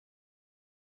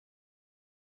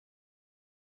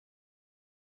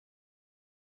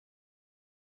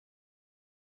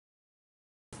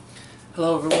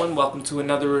Hello everyone, welcome to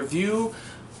another review.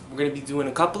 We're going to be doing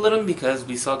a couple of them because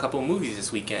we saw a couple of movies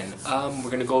this weekend. We're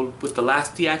going to go with the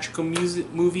last theatrical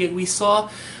movie we saw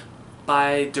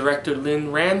by director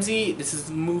Lynne Ramsay. This is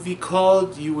a movie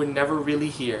called You Were Never Really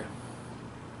Here.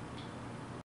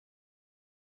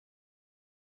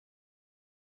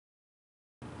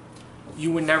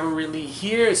 You Were Never Really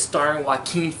Here, starring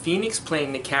Joaquin Phoenix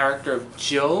playing the character of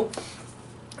Joe.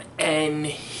 And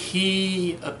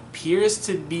he appears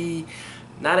to be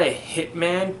not a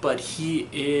hitman, but he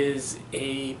is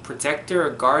a protector,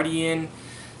 a guardian.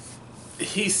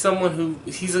 He's someone who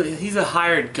he's a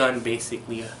hired gun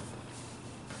basically.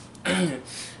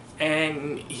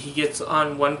 And he gets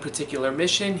on one particular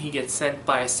mission. He gets sent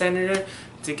by a senator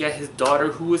to get his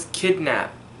daughter who was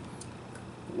kidnapped.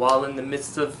 While in the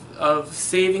midst of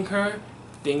saving her,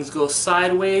 things go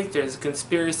sideways. There's a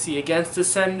conspiracy against the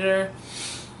senator.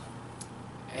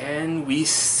 And we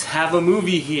have a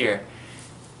movie here.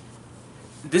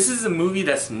 This is a movie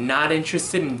that's not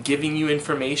interested in giving you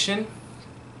information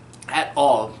at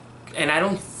all. And I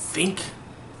don't think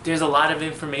there's a lot of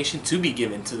information to be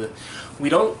given to the...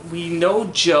 We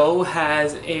know Joe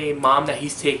has a mom that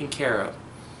he's taking care of.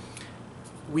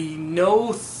 We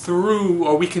know through,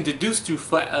 or we can deduce through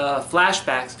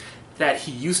flashbacks that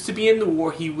he used to be in the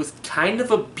war. He was kind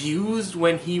of abused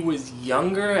when he was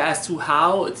younger. As to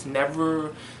how, it's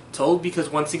never told, because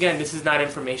once again, this is not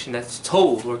information that's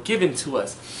told or given to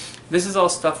us. This is all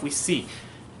stuff we see.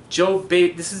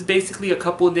 This is basically a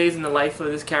couple of days in the life of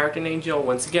this character named Joe.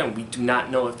 Once again, we do not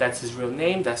know if that's his real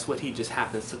name. That's what he just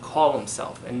happens to call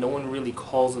himself, and no one really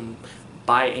calls him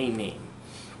by a name.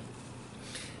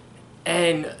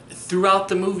 And throughout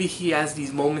the movie, he has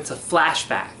these moments of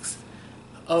flashbacks.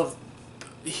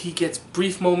 He gets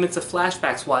brief moments of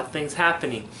flashbacks while things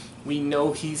happening. We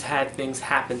know he's had things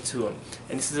happen to him.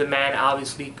 And this is a man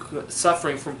obviously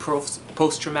suffering from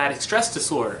post-traumatic stress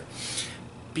disorder,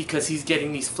 because he's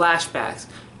getting these flashbacks.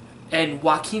 And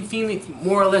Joaquin Phoenix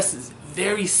more or less is a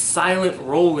very silent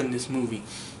role in this movie.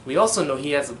 We also know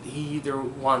he either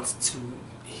wants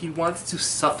to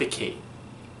suffocate,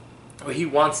 or he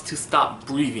wants to stop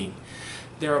breathing.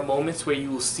 There are moments where you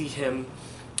will see him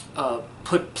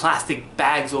put plastic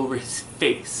bags over his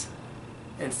face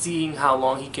and seeing how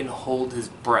long he can hold his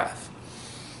breath.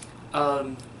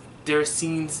 There are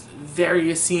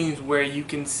various scenes where you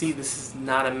can see this is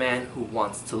not a man who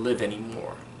wants to live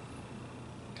anymore.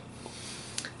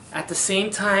 At the same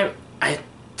time, it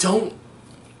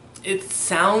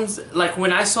sounds like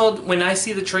when I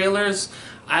see the trailers,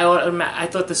 I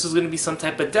thought this was going to be some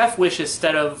type of death wish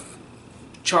instead of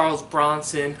Charles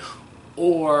Bronson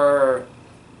or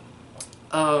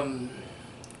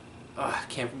I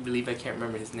can't believe I can't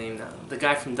remember his name now. The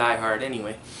guy from Die Hard,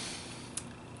 anyway.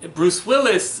 Bruce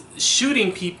Willis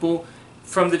shooting people.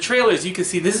 From the trailers, you can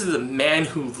see this is a man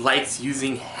who likes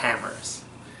using hammers.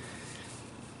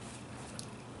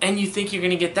 And you think you're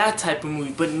going to get that type of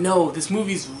movie, but no, this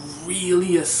movie's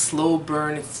really a slow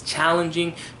burn. It's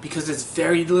challenging because there's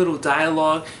very little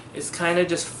dialogue. It's kind of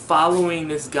just following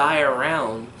this guy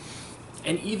around.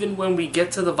 And even when we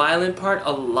get to the violent part,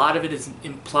 a lot of it is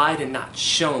implied and not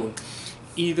shown.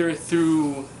 Either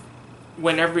through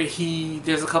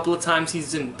there's a couple of times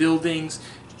he's in buildings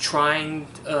trying,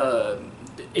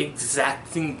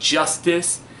 exacting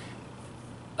justice.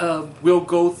 We'll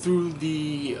go through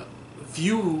the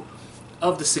view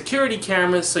of the security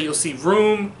cameras, so you'll see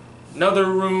room, another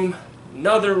room,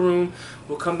 another room.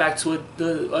 We'll come back to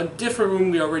a different room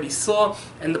we already saw,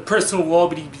 and the person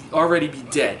will already be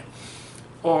dead.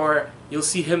 Or you'll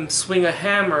see him swing a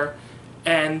hammer,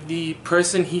 and the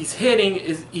person he's hitting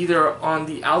is either on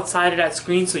the outside of that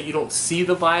screen, so you don't see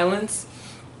the violence.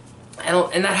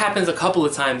 And that happens a couple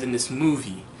of times in this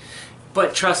movie.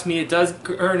 But trust me, it does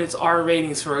earn its R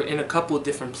ratings in a couple of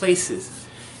different places.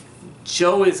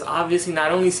 Joe is obviously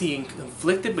not only seeing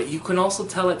conflicted, but you can also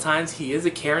tell at times he is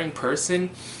a caring person.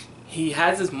 He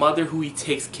has his mother who he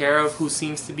takes care of, who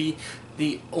seems to be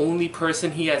the only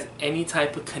person he has any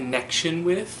type of connection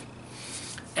with.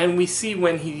 And we see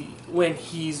when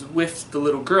he's with the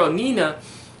little girl, Nina,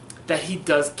 that he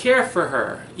does care for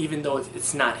her, even though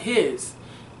it's not his.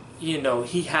 You know,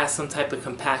 he has some type of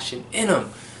compassion in him.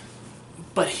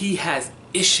 But he has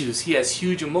issues. He has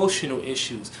huge emotional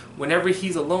issues. Whenever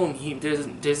he's alone, there's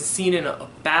a scene in a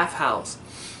bathhouse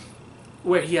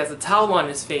where he has a towel on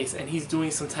his face and he's doing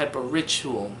some type of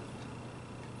ritual.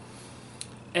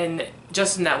 And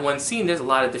just in that one scene, there's a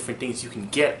lot of different things you can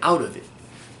get out of it.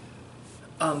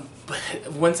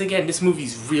 But once again, this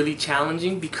movie's really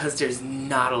challenging because there's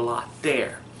not a lot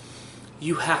there.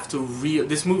 You have to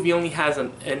this movie only has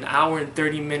an hour and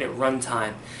 30-minute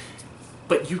runtime.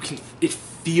 but it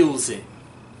feels it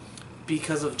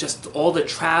because of just all the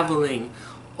traveling,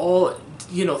 all,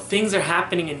 you know, things are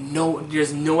happening and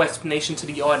there's no explanation to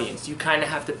the audience. You kind of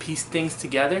have to piece things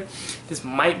together. This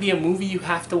might be a movie you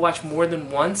have to watch more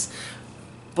than once,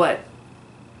 but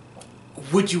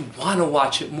would you want to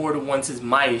watch it more than once is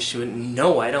my issue, and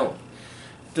no, I don't.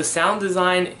 The sound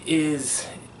design is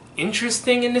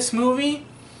interesting in this movie.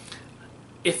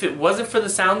 If it wasn't for the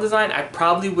sound design, I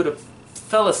probably would have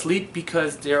fell asleep,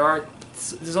 because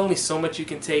there's only so much you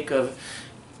can take of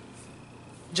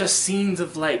just scenes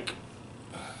of like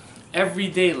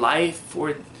everyday life,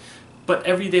 but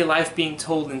everyday life being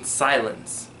told in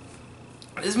silence.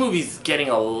 This movie's getting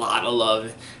a lot of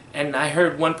love, and I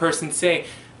heard one person say,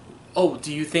 "Oh,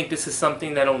 do you think this is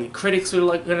something that only critics are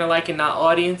gonna like and not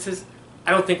audiences?"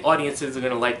 I don't think audiences are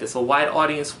gonna like this. A wide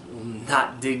audience will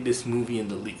not dig this movie in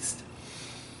the least.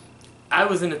 I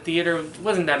was in a theater, it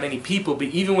wasn't that many people, but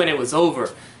even when it was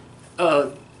over,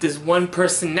 this one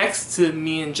person next to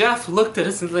me and Jeff looked at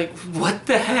us and was like, "What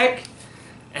the heck?"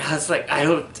 And I was like,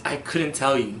 I couldn't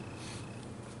tell you.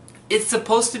 It's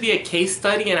supposed to be a case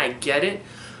study, and I get it,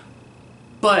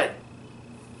 but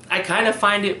I kind of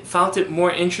found it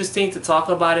more interesting to talk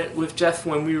about it with Jeff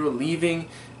when we were leaving,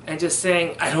 and just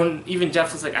saying, even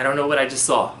Jeff was like, "I don't know what I just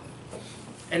saw."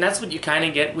 And that's what you kind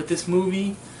of get with this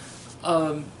movie.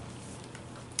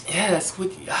 Yeah, that's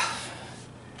what.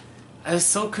 I was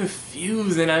so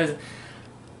confused, and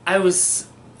I was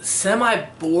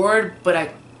semi-bored, but I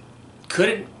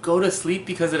couldn't go to sleep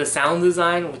because of the sound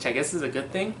design, which I guess is a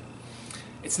good thing.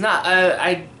 It's not.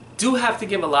 I do have to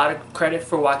give a lot of credit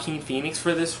for Joaquin Phoenix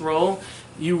for this role.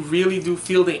 You really do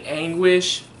feel the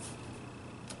anguish.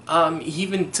 He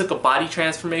even took a body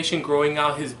transformation, growing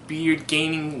out his beard,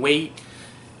 gaining weight,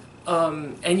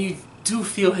 and you do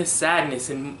feel his sadness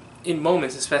in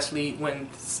moments, especially when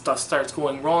stuff starts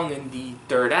going wrong in the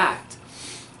third act.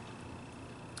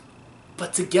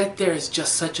 But to get there is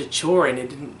just such a chore, and it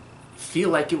didn't feel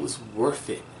like it was worth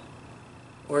it.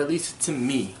 Or at least to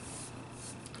me.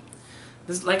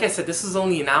 Like I said, this is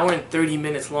only an hour and 30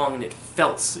 minutes long, and it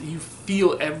felt, so you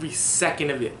feel every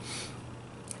second of it.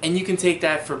 And you can take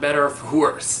that for better or for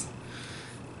worse.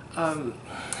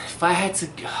 If I had to,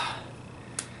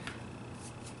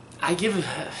 I give it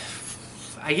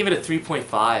a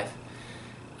 3.5.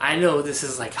 I know this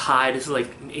is like high. This is like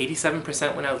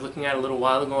 87% when I was looking at it a little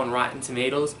while ago on Rotten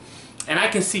Tomatoes. And I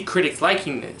can see critics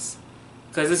liking this,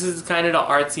 because this is kind of the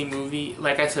artsy movie.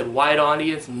 Like I said, wide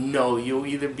audience, no. You'll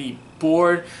either be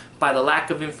bored by the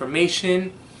lack of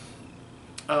information,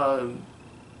 or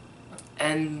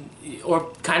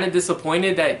kind of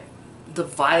disappointed that the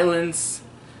violence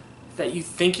that you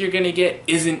think you're going to get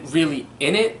isn't really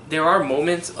in it. There are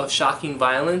moments of shocking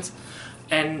violence.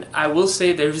 And I will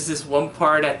say there's this one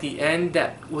part at the end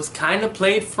that was kind of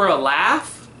played for a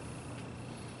laugh,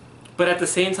 but at the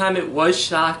same time it was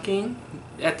shocking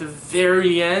at the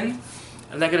very end.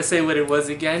 I'm not going to say what it was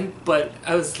again, but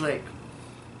I was like,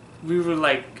 we were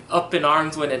like up in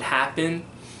arms when it happened.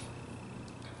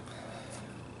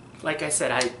 Like I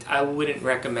said, I wouldn't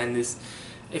recommend this.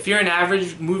 If you're an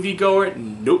average moviegoer,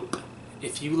 nope.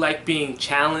 If you like being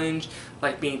challenged,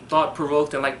 like being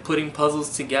thought-provoked, and like putting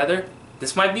puzzles together,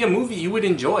 this might be a movie you would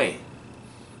enjoy.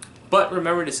 But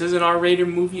remember, this is an R-rated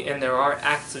movie, and there are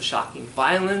acts of shocking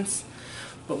violence.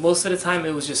 But most of the time,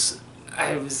 it was just,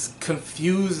 I was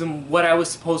confused on what I was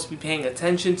supposed to be paying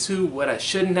attention to, what I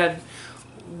shouldn't have,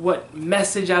 what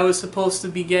message I was supposed to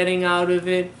be getting out of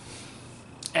it.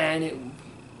 And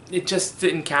it just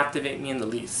didn't captivate me in the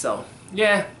least. So,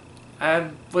 yeah, I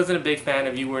wasn't a big fan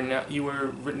of You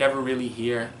Were Never Really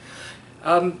Here.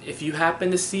 If you happen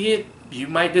to see it, you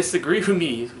might disagree with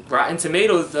me. Rotten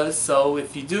Tomatoes does, so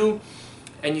if you do,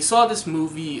 and you saw this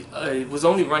movie, it was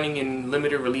only running in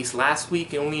limited release last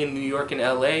week, only in New York and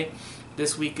LA.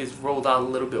 This week is rolled out a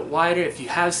little bit wider. If you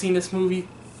have seen this movie,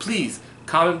 please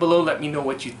comment below, let me know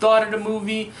what you thought of the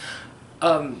movie.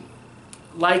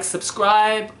 Like,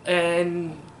 subscribe,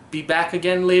 and be back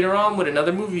again later on with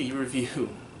another movie review.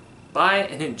 Bye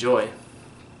and enjoy.